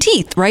my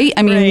teeth, right?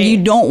 I mean, Right. you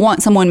don't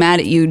want someone mad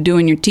at you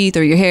doing your teeth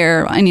or your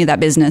hair, or any of that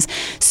business.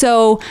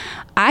 So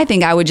I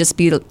think I would just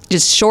be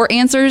just short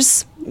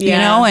answers, you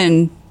Yeah. know,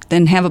 and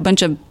then have a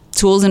bunch of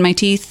tools in my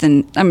teeth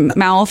and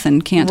mouth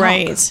and can't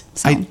Right. talk.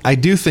 So. I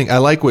do think, I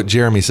like what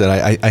Jeremy said.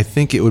 I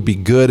think it would be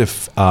good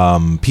if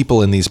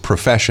people in these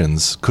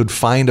professions could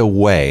find a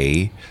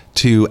way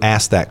to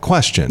ask that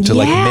question, to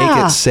like make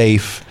Yeah. it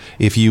safe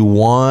if you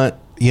want,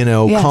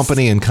 Yes.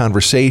 company and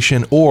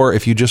conversation, or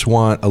if you just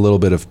want a little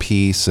bit of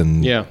peace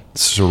and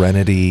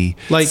serenity,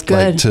 Like-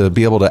 good. to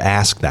be able to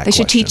ask that They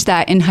should question. teach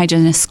that in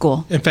hygienist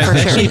school. In fact,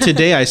 actually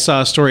today I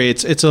saw a story.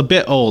 It's a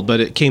bit old,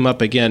 but it came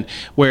up again.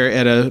 Where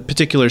at a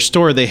particular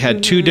store they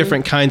had two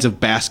different kinds of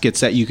baskets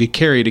that you could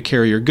carry to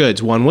carry your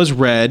goods. One was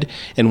red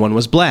and one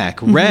was black.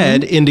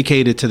 Red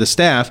indicated to the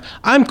staff,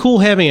 "I'm cool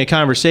having a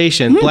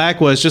conversation."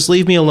 Black was, "Just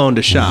leave me alone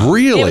to shop."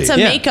 Really? It's a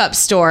Yeah. makeup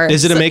store.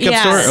 Is it a makeup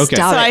store? Okay.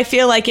 So Doubt it. I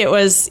feel like it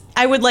was,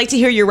 I would like to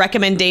hear your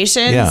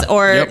recommendations Yeah.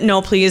 or Yep.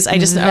 no, please. I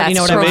just already That's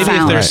know what I'm Maybe if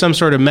profound. there's Right. some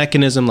sort of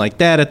mechanism like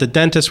that at the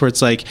dentist where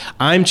it's like,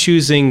 I'm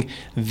choosing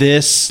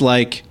this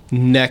like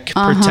neck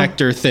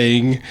protector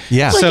thing.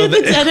 Yeah. So Like at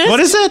the dentist? what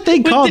is that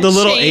thing With called? the The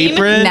little chain?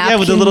 apron? Yeah,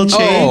 with the little Napkin.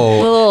 chain. Oh.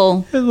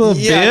 Little A little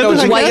Yeah, bib. no, I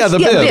the- guess? yeah, the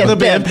bib. The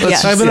bib.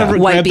 Yes. I'm gonna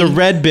White grab the bee.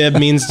 red bib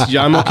means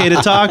I'm okay to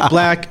talk.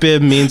 Black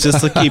bib means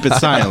just to keep it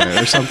silent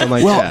or something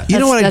like Well, that. you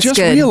know what? I That's just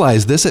good.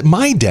 realized this at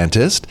my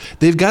dentist.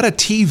 They've got a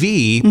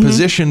TV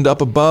positioned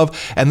up above,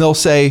 and they'll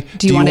say,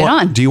 Do you want it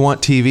on? Do you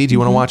want TV? Do you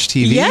want to watch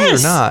TV Yes.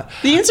 or not?"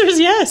 The answer is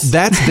yes.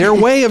 That's their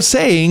way of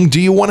saying, "Do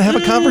you want to have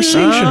a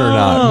conversation or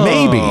not?"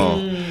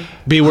 Maybe.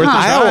 Be worth a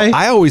try.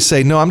 I always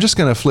say, "No, I'm just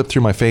going to flip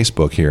through my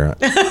Facebook here."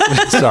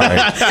 Sorry,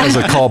 that was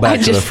a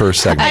callback to the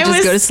first segment. I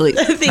just go to sleep.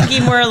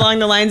 Thinking more along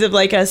the lines of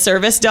like a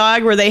service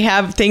dog where they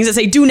have things that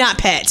say "Do not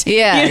pet."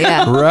 Yeah,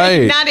 yeah.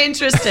 Right. Not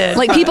interested.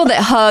 Like people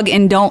that hug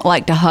and don't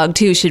like to hug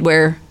too should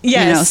wear,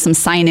 Yes. some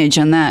signage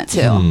on that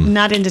too.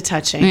 not into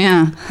touching.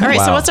 Yeah. All right.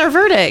 So Wow. what's our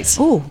verdict?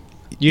 Ooh.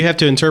 You have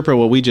to interpret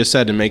what we just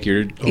said and make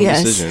your own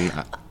Yes. decision.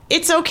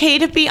 It's okay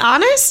to be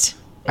honest.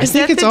 I Is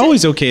think that it's the-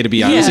 always okay to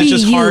be honest. Yeah. It's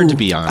just Be hard you. to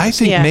be honest. I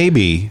think Yeah.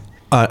 maybe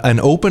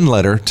an open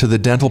letter to the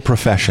dental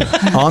profession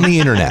on the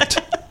internet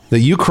that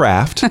you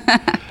craft,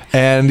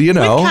 and with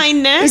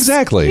kindness.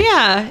 exactly,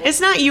 Yeah. It's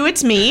not you.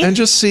 It's me. and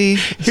just see.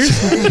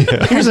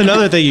 Here's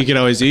another thing you can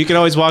always do. You can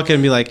always walk in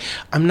and be like,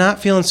 "I'm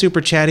not feeling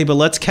super chatty, but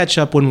let's catch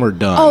up when we're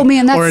done." Oh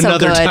man, that's or so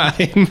another good.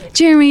 time.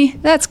 Jeremy,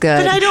 that's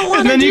good. but I don't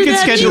want And to then do you can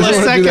that schedule either. a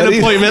wanna do second that either.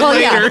 appointment well,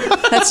 later.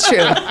 yeah, that's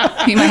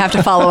true. You might have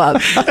to follow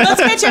up.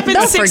 Let's catch up in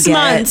Don't 6 forget.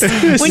 months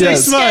when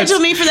Yes. you schedule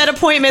me for that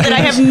appointment that I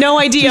have no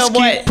idea Just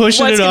keep what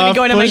pushing what's it going to off, be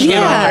going on my pushing it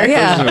calendar.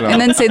 Yeah, Pushing it yeah. off.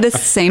 And then say the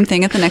same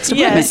thing at the next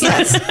appointment.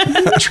 Yes.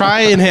 Yes.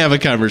 Try and have a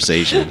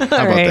conversation. How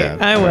All about right.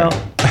 that? I will.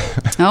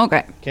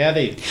 Okay.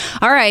 Kathy.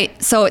 All right,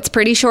 so it's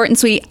pretty short and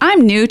sweet.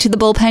 I'm new to the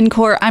bullpen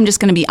court. I'm just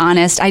going to be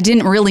honest. I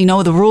didn't really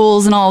know the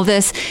rules and all of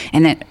this,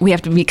 and that we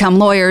have to become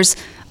lawyers.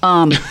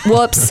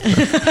 Whoops.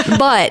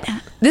 But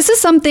This is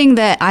something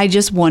that I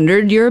just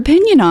wondered your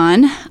opinion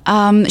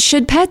on.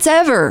 Should pets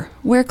ever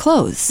wear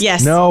clothes?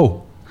 Yes.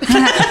 No.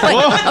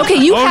 Okay,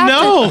 you have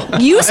no.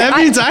 to. You, That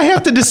means I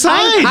have to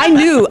decide.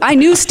 I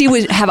knew Steve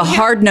would have a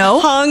hard no.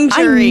 Hung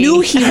I jury.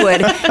 knew he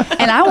would,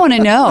 and I want to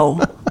know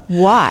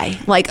why.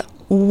 Like,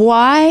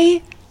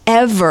 why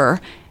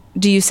ever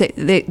do you say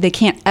they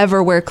can't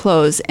ever wear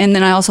clothes? And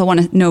then I also want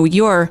to know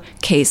your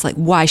case. Like,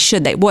 why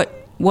should they? What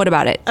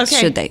about it? Okay.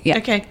 Should they? Yeah.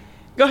 Okay.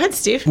 Go ahead,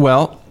 Steve.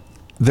 Well,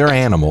 they're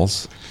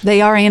animals.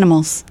 They are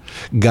animals.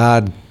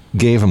 God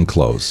gave them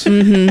clothes.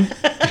 Mm-hmm.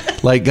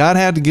 Like God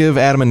had to give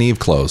Adam and Eve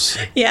clothes.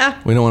 Yeah.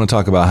 We don't want to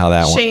talk about how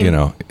that Shame.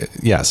 went.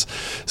 Yes.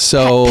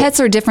 So Pets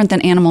are different than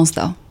animals,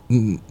 though.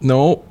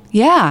 no.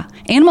 Yeah,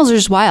 animals are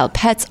just wild.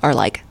 Pets are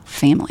like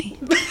family.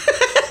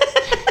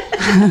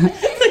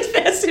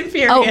 Fast and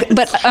Furious. Oh,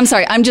 but I'm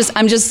sorry. I'm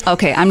just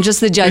okay. I'm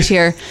just the judge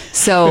here,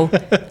 so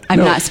I'm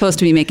not supposed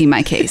to be making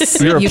my case.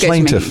 You're a You guys are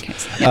making plaintiff. your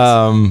case.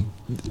 Yes.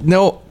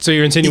 No. So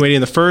you're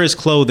insinuating the fur is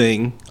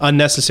clothing,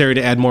 unnecessary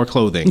to add more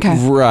clothing. Okay.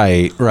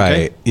 Right.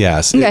 Okay.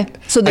 Yes. Okay.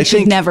 So they I should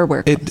think never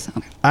wear clothes.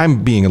 Okay.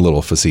 I'm being a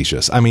little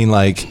facetious. I mean,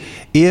 like,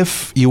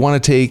 if you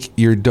want to take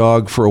your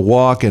dog for a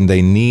walk and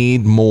they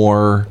need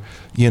more,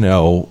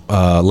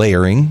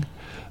 layering,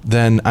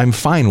 then I'm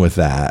fine with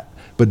that.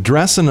 But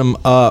dressing them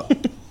up,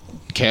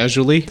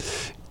 Casually.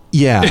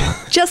 yeah,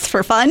 Just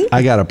for fun.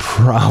 I got a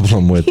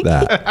problem with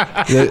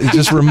that. It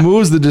just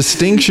removes the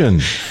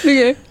distinction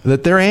Okay.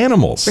 that they're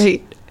animals.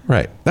 Right.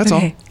 Right. That's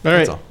Okay. All right.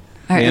 That's all.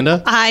 All right.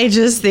 Amanda? I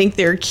just think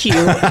they're cute.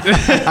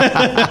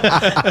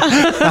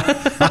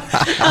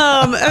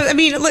 I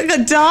mean, look,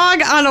 a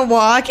dog on a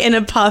walk in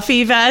a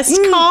puffy vest.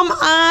 Come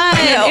on,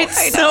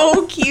 it's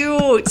so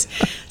cute.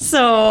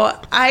 So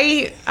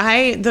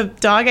the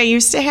dog I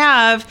used to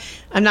have,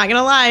 I'm not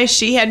gonna lie,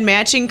 she had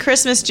matching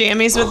Christmas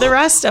jammies with the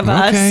rest of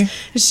Okay. us.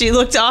 She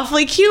looked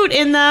awfully cute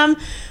in them.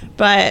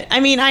 But I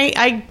mean,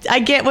 I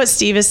get what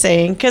Steve is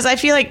saying, because I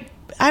feel like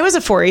I was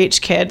a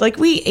 4-H kid. Like,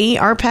 we ate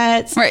our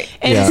pets. Right.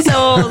 And Yeah.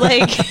 so,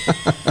 like,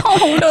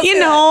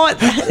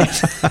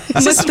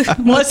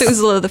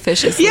 Methuselah the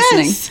fish is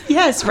listening.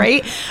 Yes,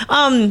 right.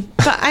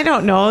 But I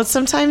don't know.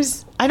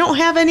 Sometimes I don't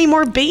have any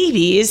more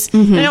babies.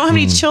 Mm-hmm. I don't have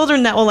any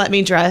children that will let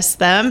me dress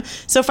them.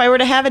 So if I were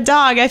to have a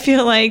dog, I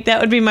feel like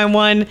that would be my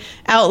one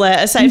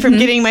outlet, aside from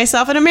getting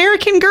myself an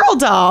American Girl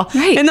doll.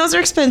 Right. And those are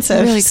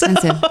expensive. Really So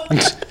expensive.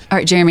 All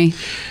right, Jeremy,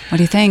 what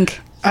do you think?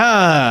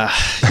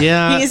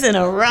 Yeah. he's in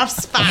a rough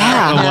spot.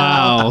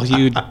 Yeah. Oh,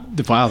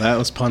 wow, that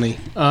was punny.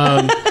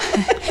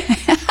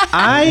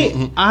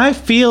 I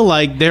feel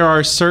like there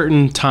are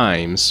certain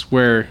times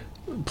where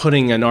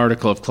putting an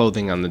article of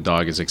clothing on the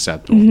dog is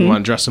acceptable. You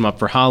want to dress them up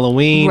for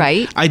Halloween.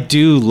 Right. I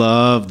do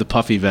love the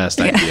puffy vest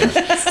idea.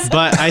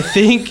 But I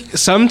think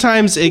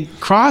sometimes it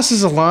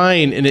crosses a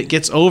line and it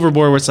gets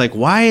overboard where it's like,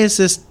 why is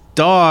this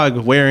dog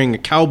wearing a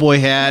cowboy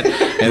hat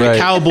and Right. a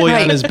cowboy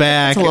Right. on his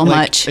back? It's a little like,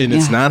 much. And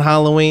it's Yeah. not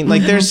Halloween.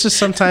 Like, there's just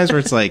sometimes where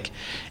it's like,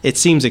 it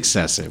seems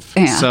excessive.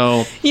 Yeah.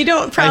 So You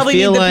don't probably I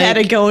need feel the like-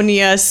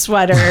 Patagonia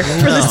sweater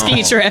for the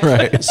ski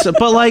trip. So,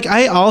 but like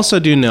I also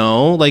do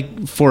know,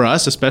 like for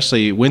us,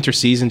 especially winter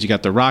seasons, you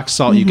got the rock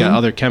salt, you got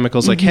other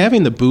chemicals. Like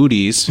having the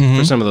booties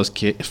for some of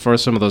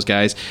those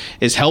guys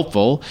is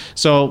helpful.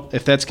 So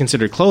if that's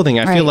considered clothing,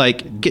 I feel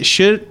Right. like it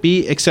should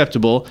be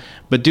acceptable,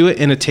 but do it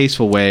in a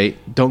tasteful way.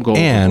 Don't go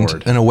And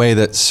overboard. in a way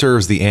that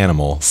serves the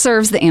animal.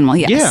 Serves the animal,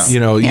 yes.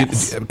 Yeah.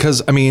 Yes.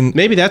 Because, I mean,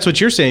 Maybe that's what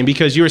you're saying,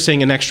 because you were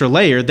saying an extra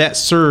layer that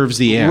serves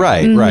the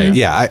animal. right.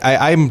 Yeah.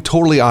 I'm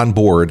totally on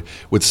board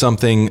with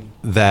something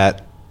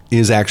that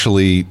is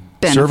actually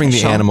serving the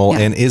Beneficial, animal yeah.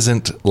 and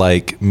isn't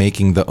like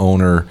making the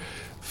owner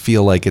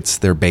feel like it's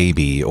their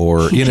baby,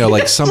 or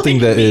like something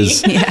that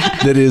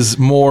is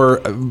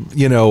more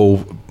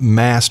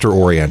master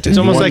oriented. It's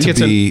almost like it's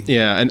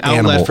an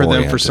outlet for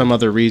them for some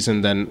other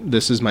reason than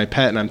this is my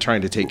pet and I'm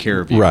trying to take care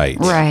of you. Right.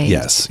 Right.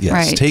 Yes.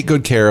 Right. Take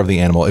good care of the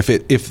animal.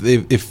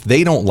 If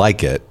they don't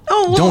like it,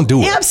 Oh, well, don't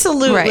do it.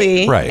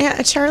 Absolutely. Right.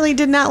 Yeah, Charlie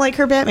did not like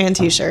her Batman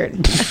t-shirt.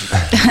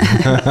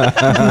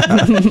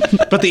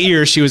 But the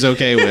ears she was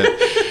okay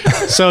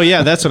with. So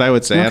yeah, that's what I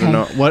would say. I don't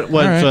know what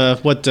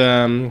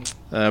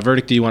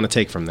verdict do you want to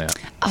take from that?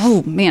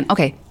 Oh, man.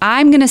 Okay.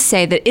 I'm going to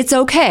say that it's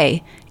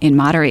okay in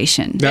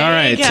moderation. All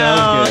right, There you go.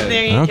 sounds good.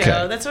 There you Okay.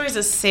 go. That's always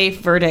a safe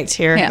verdict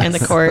here Yes. in the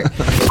court.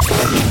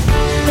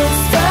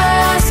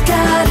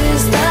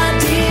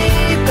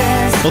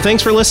 Well,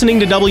 thanks for listening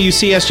to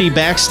WCSG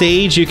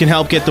Backstage. You can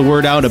help get the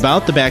word out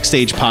about the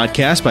Backstage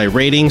podcast by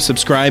rating,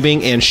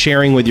 subscribing, and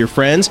sharing with your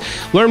friends.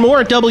 Learn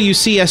more at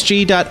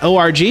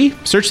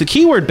WCSG.org. Search the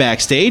keyword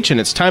Backstage, and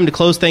it's time to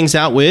close things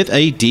out with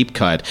a deep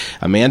cut.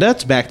 Amanda,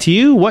 it's back to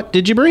you. What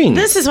did you bring?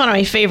 This is one of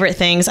my favorite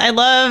things. I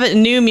love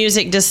new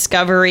music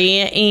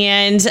discovery,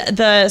 and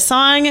the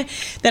song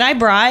that I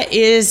brought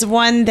is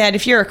one that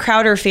if you're a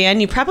Crowder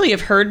fan, you probably have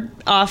heard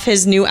off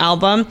his new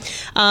album.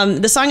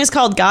 The song is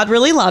called God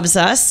Really Loves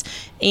Us.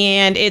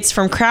 and it's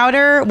from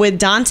Crowder with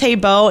Dante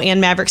Bowe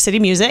and Maverick City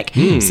Music.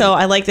 So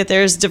I like that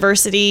there's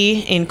diversity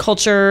in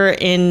culture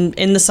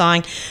in the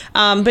song.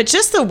 But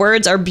just the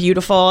words are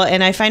beautiful,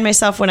 and I find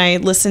myself when I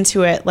listen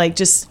to it, like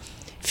just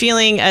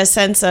feeling a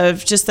sense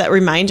of just that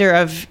reminder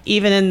of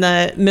even in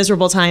the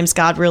miserable times,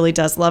 God really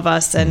does love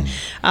us. And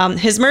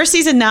his mercy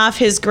is enough.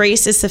 His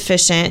grace is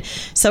sufficient.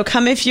 So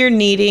come if you're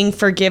needing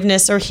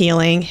forgiveness or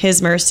healing.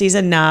 His mercy is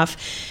enough.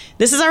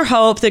 This is our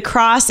hope. The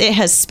cross, it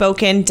has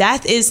spoken.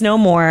 Death is no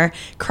more.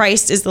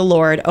 Christ is the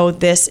Lord. Oh,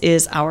 this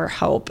is our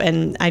hope.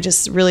 And I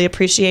just really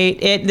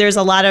appreciate it. There's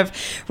a lot of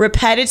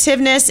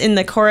repetitiveness in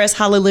the chorus.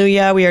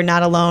 Hallelujah. We are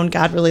not alone.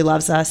 God really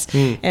loves us.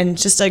 And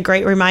just a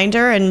great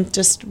reminder and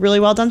just really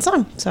well done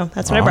song. So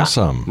that's what I brought.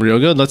 Awesome. Real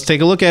good. Let's take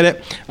a look at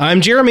it.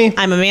 I'm Jeremy.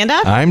 I'm Amanda.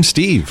 I'm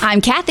Steve.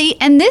 I'm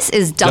Kathy, and this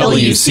is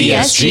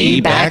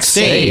WCSG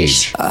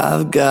Backstage.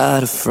 I've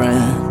got a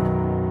friend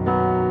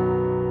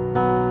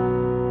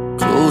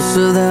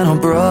closer than a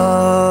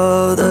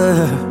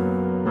brother.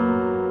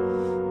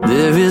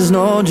 There is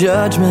no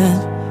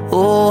judgment.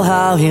 Oh,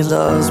 how he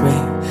loves me.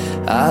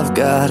 I've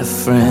got a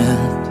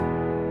friend,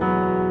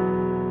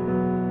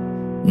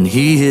 and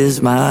he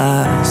is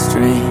my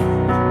strength.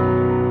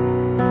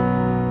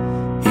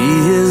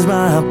 He is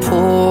my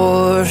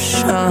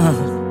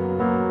portion.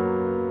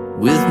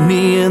 With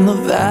me in the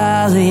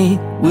valley,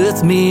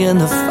 with me in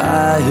the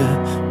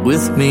fire,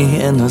 with me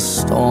in the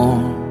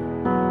storm.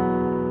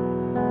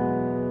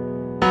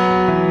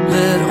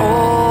 Let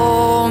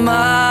all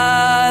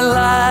my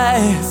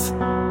life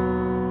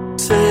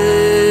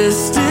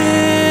testify,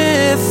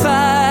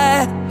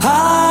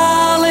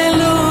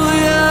 hallelujah.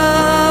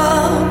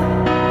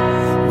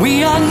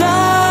 We are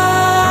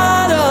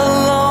not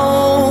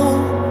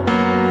alone.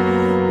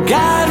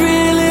 God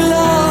really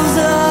loves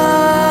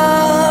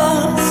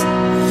us.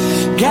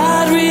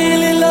 God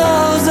really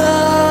loves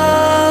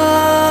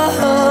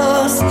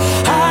us.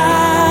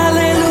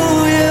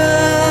 Hallelujah.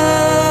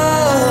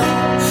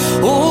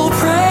 Oh,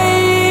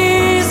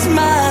 praise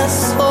my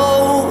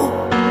soul.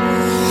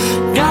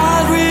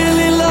 God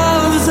really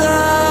loves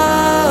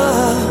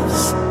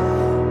us.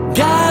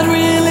 God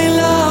really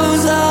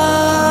loves us.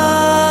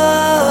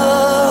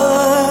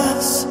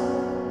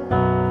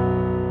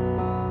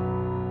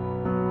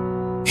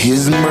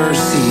 His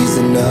mercy's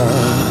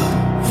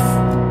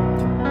enough.